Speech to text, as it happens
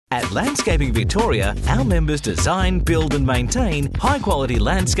At Landscaping Victoria, our members design, build and maintain high-quality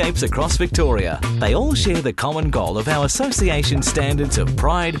landscapes across Victoria. They all share the common goal of our association standards of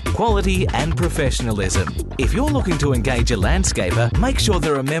pride, quality and professionalism. If you're looking to engage a landscaper, make sure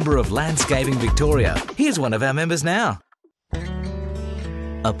they're a member of Landscaping Victoria. Here's one of our members now.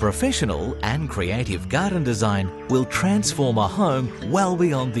 A professional and creative garden design will transform a home well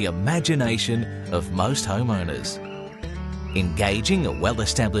beyond the imagination of most homeowners. Engaging a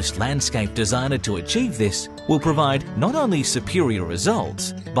well-established landscape designer to achieve this will provide not only superior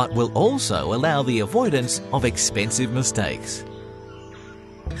results, but will also allow the avoidance of expensive mistakes.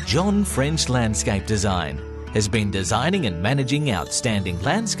 John French Landscape Design has been designing and managing outstanding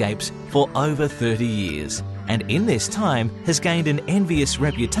landscapes for over 30 years, and in this time has gained an envious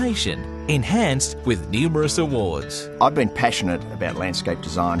reputation, enhanced with numerous awards. I've been passionate about landscape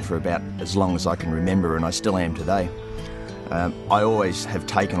design for about as long as I can remember, and I still am today. I always have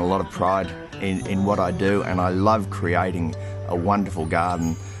taken a lot of pride in what I do, and I love creating a wonderful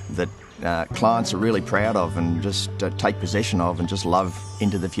garden that clients are really proud of and just take possession of and just love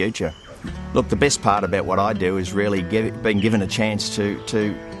into the future. Look, the best part about what I do is really being given a chance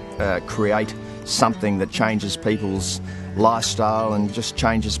to create something that changes people's lifestyle and just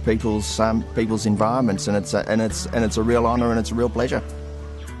changes people's environments, and it's a real honour and it's a real pleasure.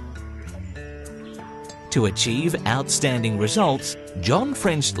 To achieve outstanding results, John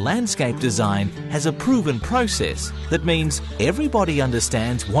French Landscape Design has a proven process that means everybody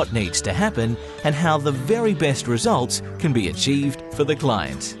understands what needs to happen and how the very best results can be achieved for the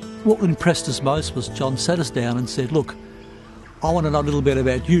client. What impressed us most was John sat us down and said, look, I want to know a little bit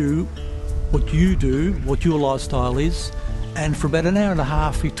about you, what you do, what your lifestyle is, and for about an hour and a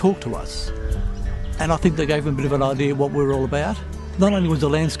half he talked to us. And I think they gave him a bit of an idea what we're all about. Not only was the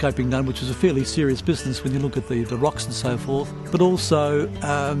landscaping done, which was a fairly serious business when you look at the rocks and so forth, but also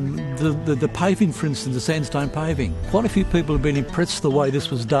the paving, for instance, the sandstone paving. Quite a few people have been impressed the way this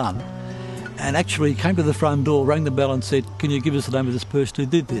was done, and actually came to the front door, rang the bell and said, can you give us the name of this person who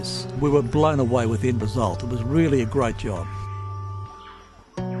did this? We were blown away with the end result. It was really a great job.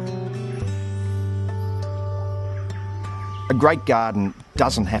 A great garden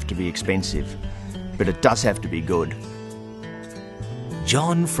doesn't have to be expensive, but it does have to be good.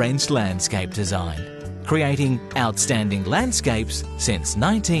 John French Landscape Design, creating outstanding landscapes since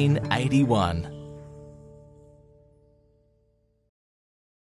 1981.